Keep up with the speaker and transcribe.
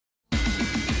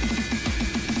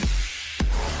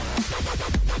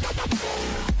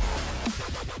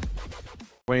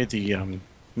Way the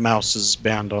mouse is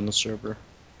banned on the server.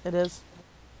 It is?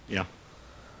 Yeah.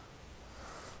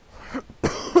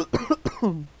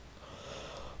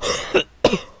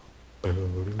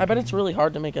 I bet it's really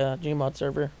hard to make a Gmod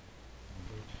server.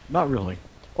 Not really.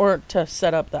 Or to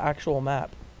set up the actual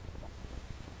map.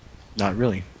 Not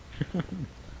really.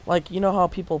 Like, you know how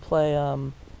people play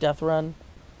Death Run?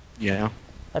 Yeah.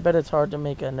 I bet it's hard to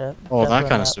make a Oh, Death that Run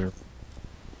kind of map. server.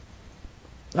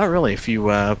 Not really. If you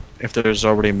if there's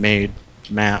already a made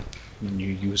map and you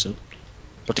use it,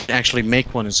 but to actually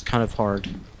make one is kind of hard.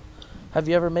 Have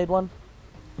you ever made one?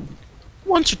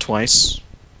 Once or twice.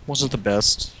 Wasn't the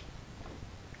best.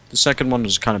 The second one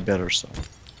was kind of better. So.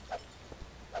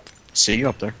 See you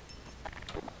up there.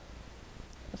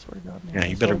 I swear to God, man. Yeah, I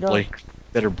you swear better to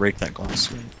God. break that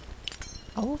glass.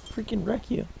 I will freaking wreck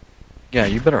you. Yeah,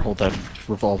 you better hold that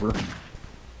revolver.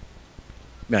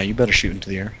 Yeah, you better shoot into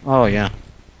the air. Oh yeah.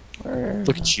 Where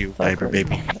Look at you, the fuck Viper are you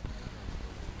baby. at?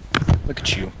 Look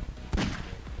at you.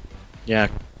 Yeah.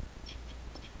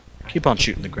 Keep on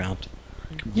shooting the ground.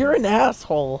 You're an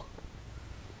asshole.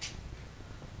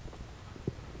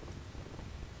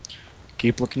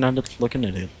 Keep looking at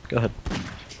it. Go ahead.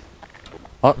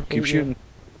 Oh, keep you. shooting.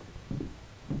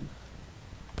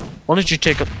 Why don't you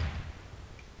take a...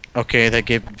 Okay, that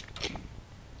gave...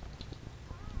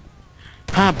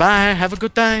 Ah, bye. Have a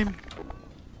good time.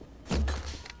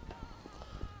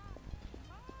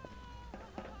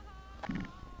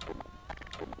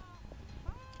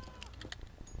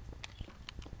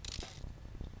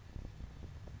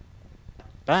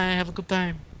 Bye. Have a good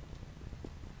time.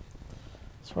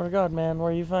 Swear to God, man,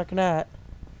 where you fucking at?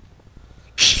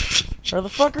 Where the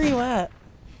fuck are you at?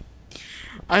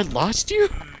 I lost you?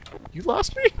 You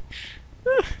lost me?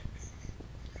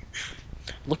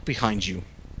 Look behind you.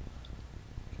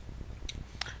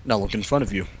 Now look in front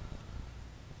of you.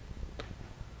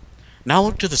 Now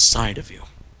look to the side of you.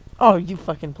 Oh, you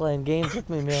fucking playing games with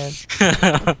me, man.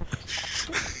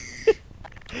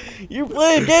 You're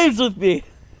playing games with me.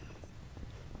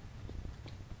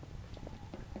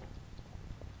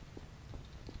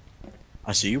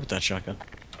 I see you with that shotgun.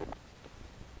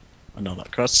 I know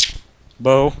that cuss.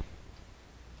 Bow.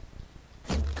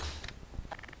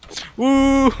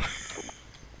 Woo!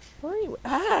 Where are you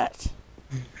at?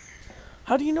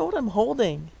 How do you know what I'm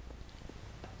holding?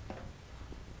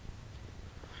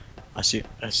 I see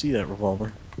that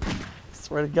revolver.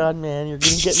 Swear to God, man, you're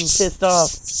getting pissed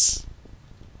off.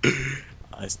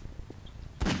 I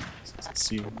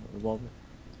see a revolver.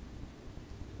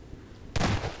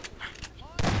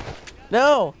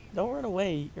 No! Don't run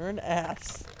away. You're an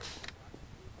ass.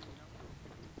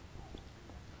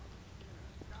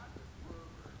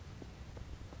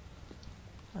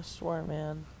 I swear,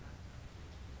 man.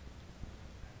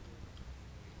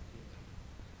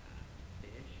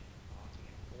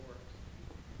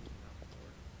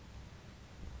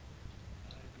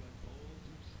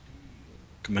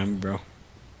 Come on, bro.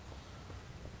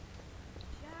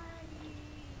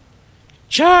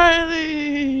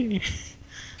 Charlie!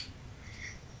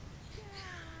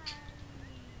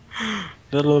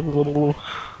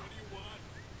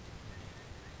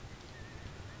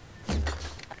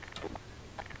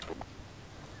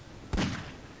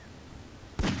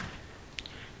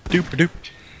 Doop doop.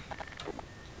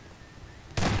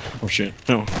 Oh shit,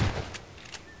 no.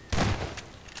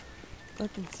 I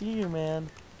can see you, man.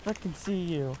 I can see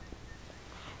you.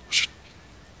 Shit.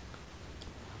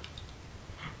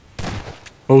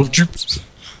 Oh, troops.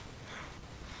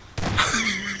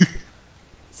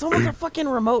 Someone's a fucking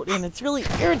remote and it's really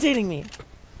irritating me.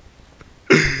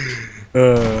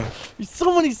 Bye, There's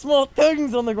so many small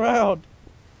things on the ground.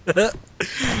 have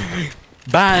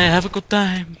a good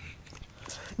time.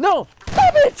 No!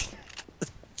 Stop it!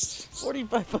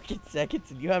 45 fucking seconds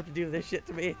and you have to do this shit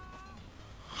to me.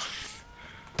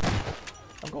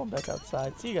 I'm going back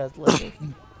outside. See you guys later.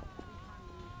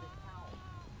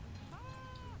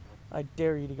 I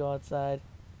dare you to go outside.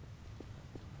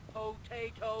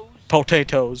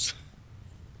 Potatoes.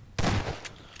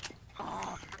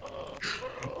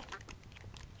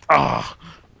 Ah.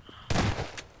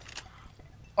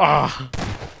 Ah.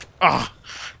 Ah.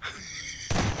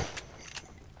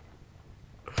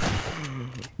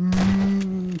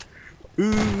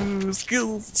 Ooh,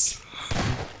 skills.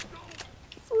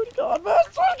 Swear to God, man!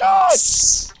 Swear to God!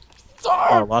 Sorry!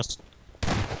 Oh, lost.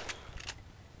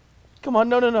 Come on,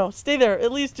 no. Stay there.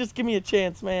 At least just give me a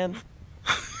chance, man.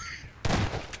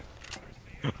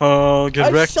 Oh, get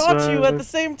I wrecked. shot you at the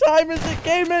same time as the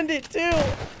game ended, too!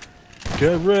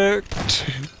 Get wrecked.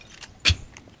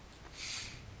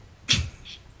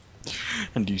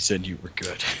 And you said you were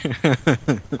good.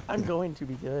 I'm going to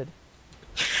be good.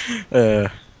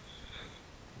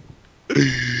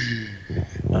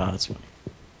 That's funny.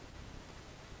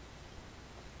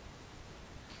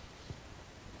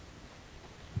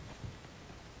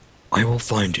 I will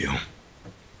find you,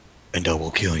 and I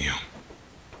will kill you.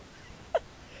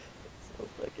 So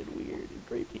fucking weird and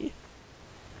creepy.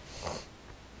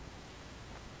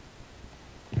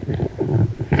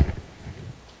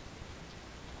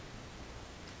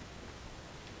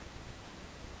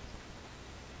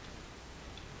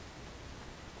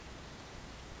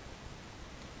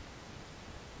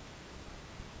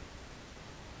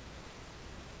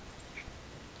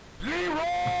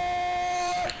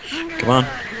 Come on.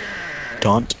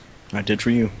 Taunt. I did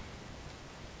for you.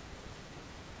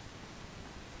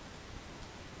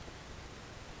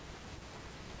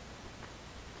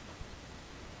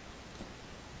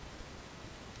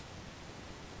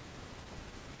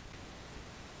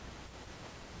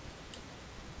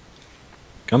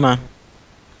 Come on.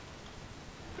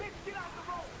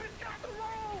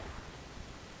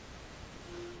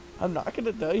 I'm not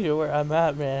gonna tell you where I'm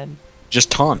at, man. Just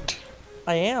taunt.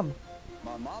 I am.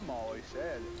 My mom always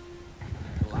said,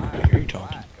 I hear you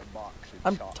taunting. like a box of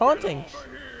I'm chocolates. taunting.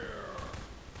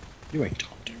 You ain't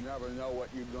taunting. You never know what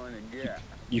you're going to get.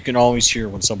 You can always hear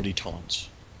when somebody taunts.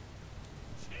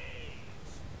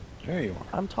 There you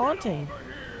are. I'm taunting.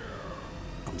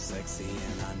 I'm sexy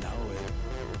and I know it.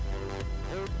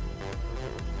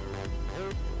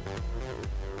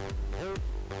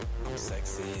 I'm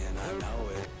sexy and I know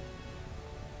it.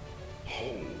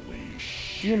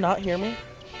 Do you not hear me?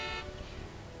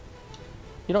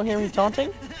 You don't hear me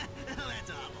taunting? That's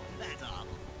awful. That's awful.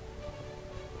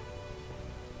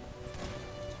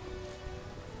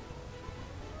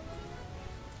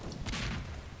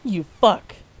 You fuck.